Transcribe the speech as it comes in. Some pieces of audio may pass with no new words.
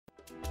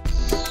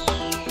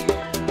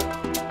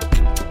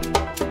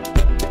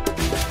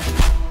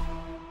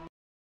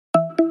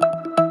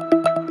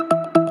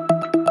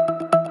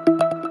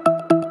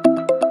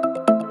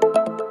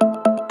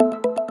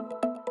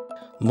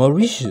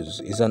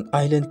Mauritius is an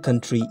island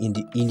country in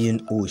the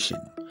Indian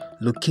Ocean,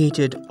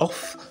 located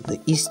off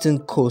the eastern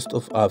coast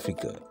of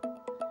Africa.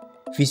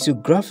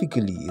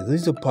 Physiographically, it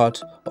is a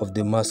part of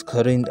the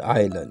Mascarene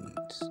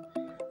Islands.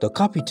 The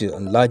capital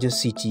and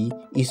largest city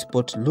is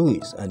Port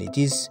Louis, and it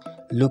is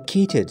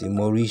located in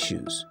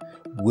Mauritius,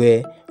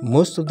 where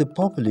most of the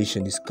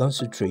population is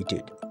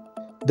concentrated.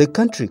 The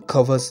country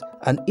covers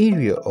an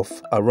area of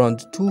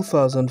around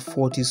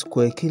 2,040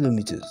 square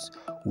kilometers,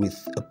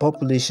 with a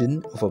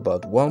population of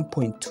about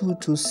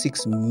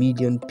 1.226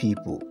 million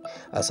people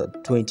as of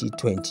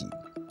 2020.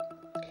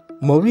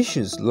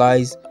 Mauritius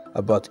lies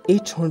about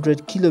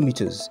 800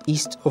 kilometers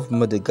east of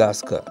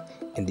Madagascar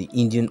in the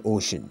Indian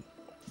Ocean.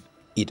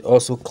 It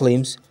also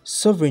claims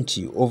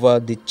sovereignty over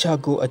the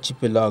Chagos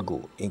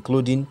archipelago,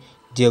 including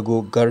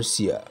Diego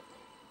Garcia,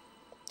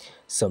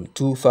 some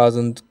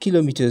 2,000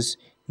 kilometers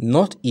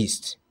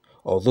northeast,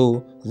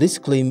 although this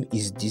claim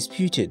is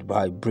disputed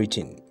by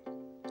Britain.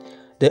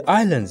 The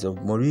islands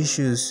of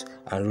Mauritius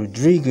and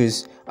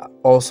Rodrigues are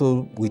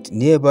also, with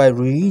nearby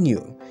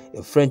Réunion,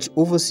 a French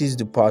overseas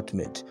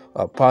department,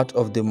 are part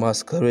of the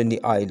Mascarene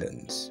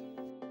Islands.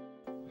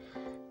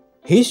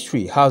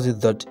 History has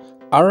it that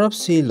Arab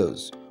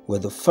sailors were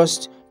the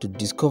first to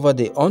discover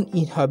the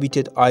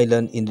uninhabited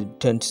island in the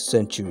 10th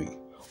century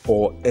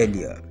or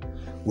earlier,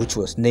 which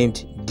was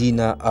named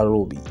Dina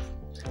Arobi.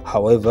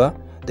 However,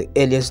 the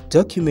earliest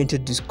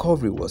documented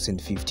discovery was in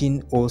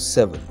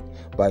 1507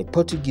 by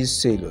Portuguese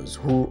sailors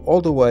who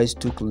otherwise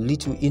took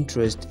little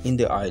interest in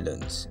the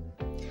islands.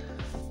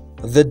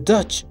 The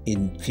Dutch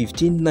in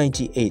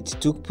 1598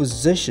 took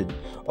possession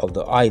of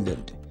the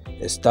island,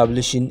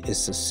 establishing a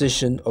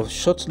succession of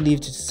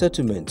short-lived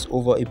settlements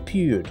over a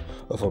period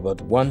of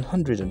about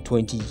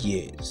 120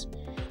 years,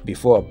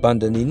 before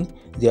abandoning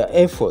their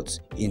efforts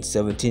in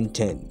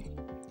 1710.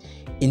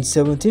 In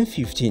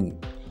 1715,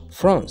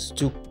 France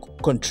took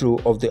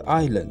control of the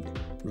island,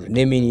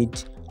 renaming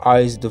it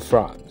Îles de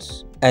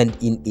France, and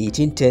in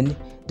 1810,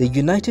 the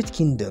United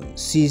Kingdom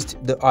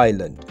seized the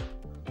island.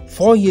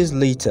 4 years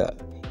later,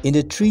 in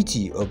the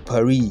Treaty of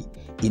Paris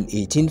in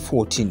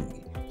 1814,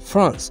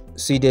 France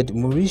ceded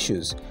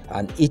Mauritius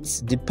and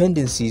its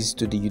dependencies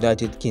to the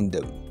United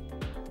Kingdom.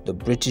 The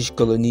British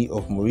colony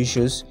of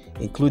Mauritius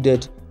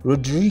included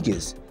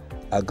Rodrigues,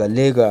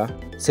 Agalega,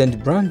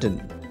 St. Brandon,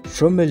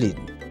 Tromelin,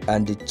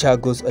 and the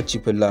Chagos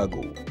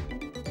archipelago.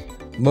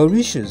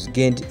 Mauritius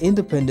gained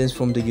independence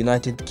from the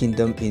United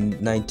Kingdom in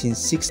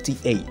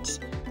 1968,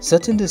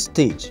 setting the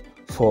stage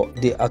for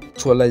the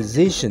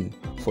actualization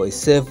for a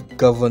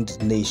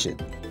self-governed nation.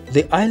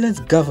 The island's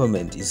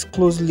government is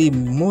closely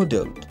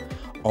modeled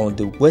on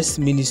the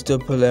Westminster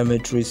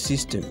parliamentary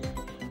system,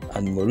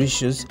 and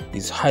Mauritius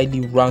is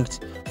highly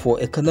ranked for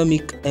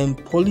economic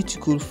and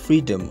political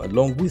freedom,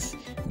 along with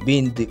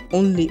being the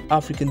only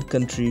African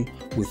country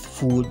with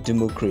full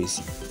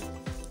democracy.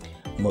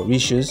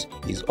 Mauritius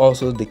is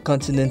also the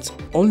continent's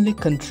only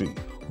country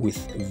with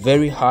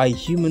very high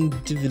Human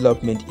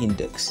Development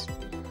Index.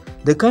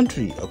 The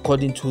country,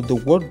 according to the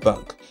World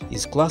Bank,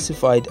 is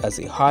classified as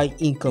a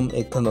high-income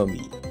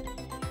economy.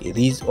 It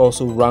is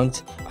also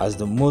ranked as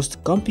the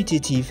most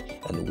competitive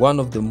and one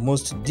of the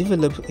most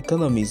developed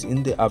economies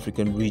in the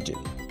African region.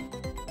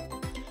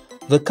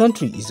 The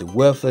country is a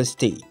welfare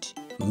state,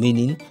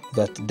 meaning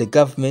that the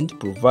government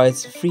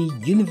provides free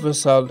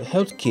universal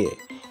health care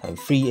and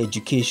free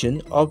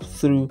education up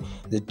through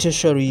the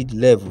tertiary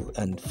level,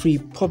 and free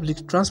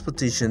public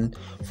transportation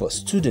for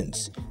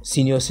students,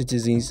 senior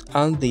citizens,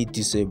 and the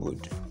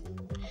disabled.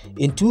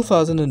 In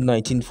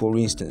 2019, for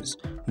instance,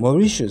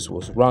 Mauritius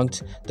was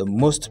ranked the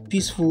most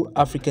peaceful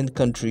African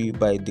country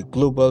by the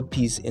Global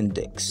Peace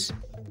Index.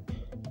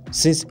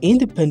 Since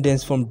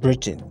independence from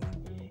Britain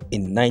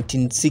in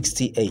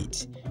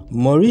 1968,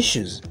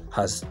 Mauritius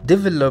has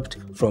developed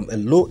from a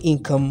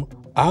low-income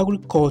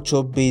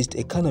agriculture-based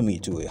economy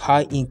to a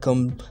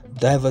high-income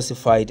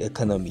diversified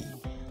economy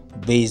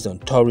based on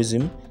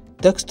tourism,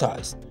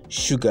 textiles,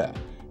 sugar,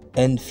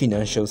 and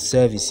financial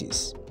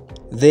services.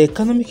 The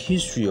economic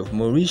history of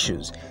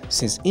Mauritius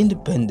since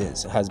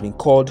independence has been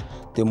called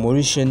the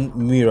Mauritian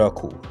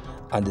miracle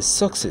and the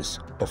success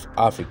of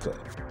Africa.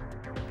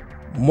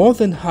 More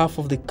than half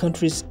of the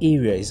country's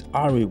area is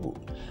arable,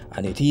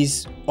 and it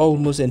is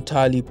almost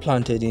entirely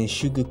planted in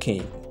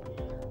sugarcane,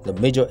 the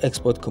major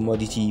export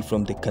commodity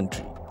from the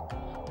country.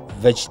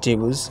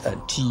 Vegetables and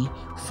tea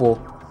for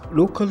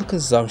local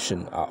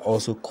consumption are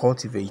also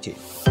cultivated.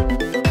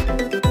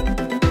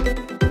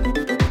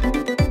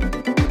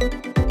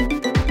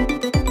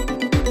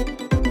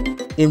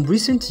 In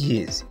recent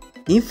years,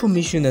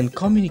 information and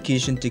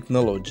communication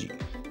technology,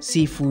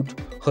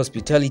 seafood,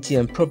 hospitality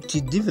and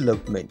property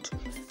development,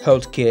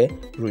 healthcare,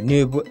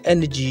 renewable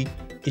energy,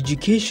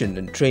 education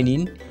and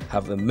training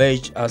have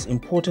emerged as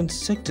important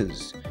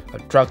sectors,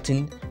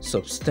 attracting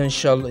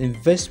substantial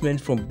investment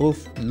from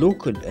both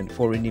local and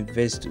foreign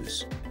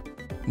investors.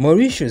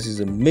 Mauritius is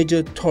a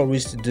major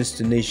tourist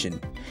destination,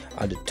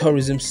 and the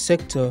tourism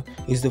sector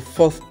is the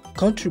fourth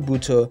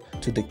contributor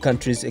to the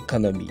country's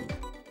economy.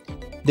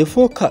 The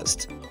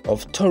forecast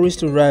of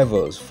tourist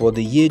arrivals for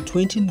the year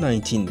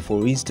 2019,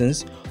 for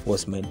instance,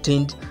 was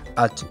maintained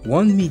at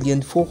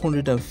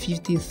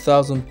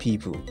 1,450,000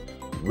 people,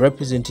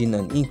 representing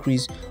an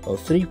increase of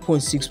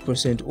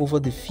 3.6% over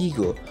the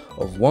figure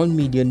of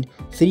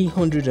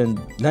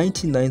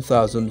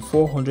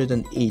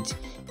 1,399,408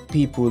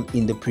 people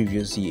in the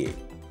previous year.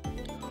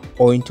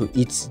 Owing to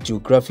its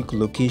geographic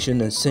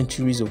location and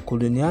centuries of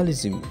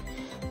colonialism,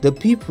 the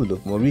people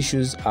of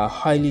Mauritius are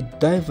highly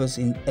diverse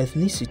in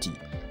ethnicity,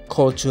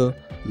 culture,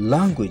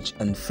 language,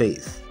 and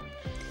faith.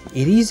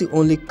 It is the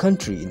only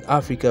country in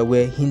Africa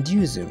where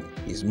Hinduism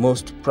is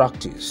most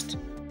practiced.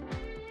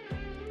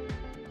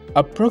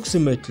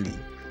 Approximately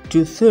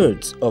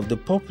 2/3 of the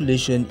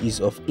population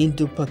is of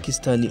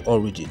Indo-Pakistani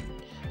origin,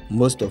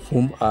 most of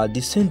whom are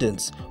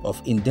descendants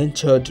of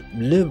indentured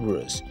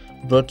laborers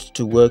brought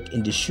to work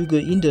in the sugar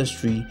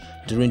industry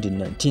during the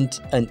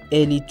 19th and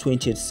early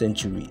 20th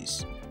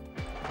centuries.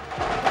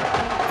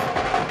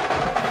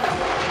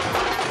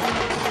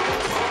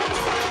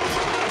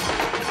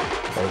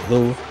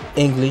 Although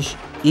English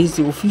is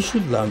the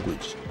official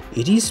language,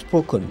 it is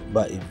spoken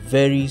by a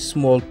very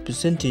small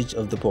percentage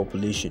of the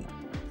population.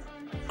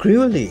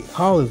 Creole,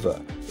 however,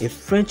 a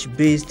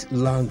French-based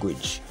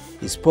language,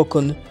 is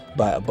spoken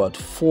by about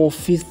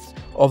 4/5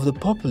 of the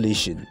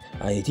population,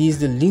 and it is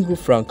the lingua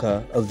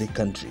franca of the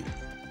country.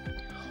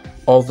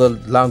 Other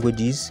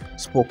languages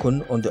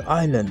spoken on the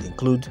island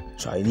include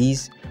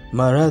Chinese,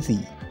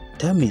 Marathi,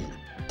 Tamil,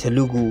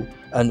 Telugu,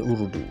 and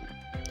Urdu.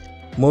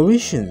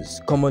 Mauritians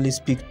commonly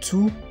speak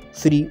 2,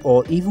 3,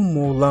 or even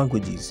more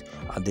languages,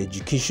 and the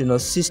educational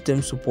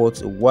system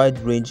supports a wide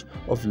range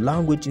of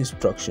language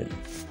instruction.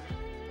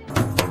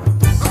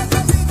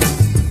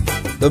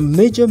 The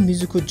major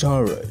musical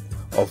genre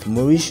of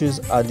Mauritius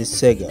are the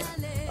Sega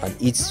and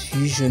its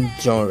fusion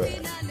genre.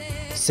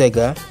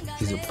 Sega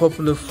is a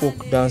popular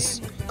folk dance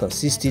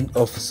consisting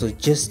of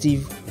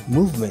suggestive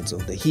movements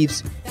of the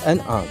hips and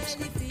arms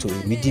to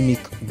a rhythmic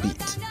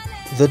beat.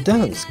 The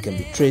dance can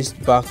be traced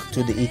back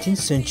to the 18th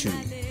century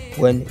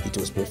when it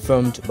was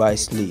performed by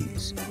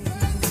slaves.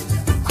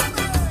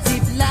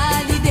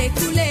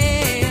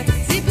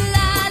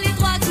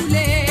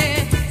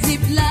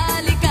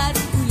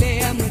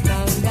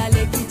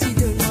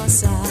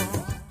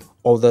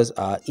 Others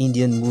are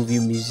Indian movie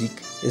music,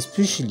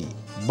 especially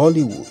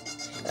Bollywood,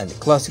 and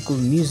classical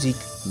music,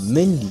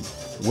 mainly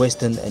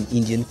Western and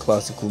Indian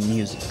classical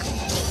music.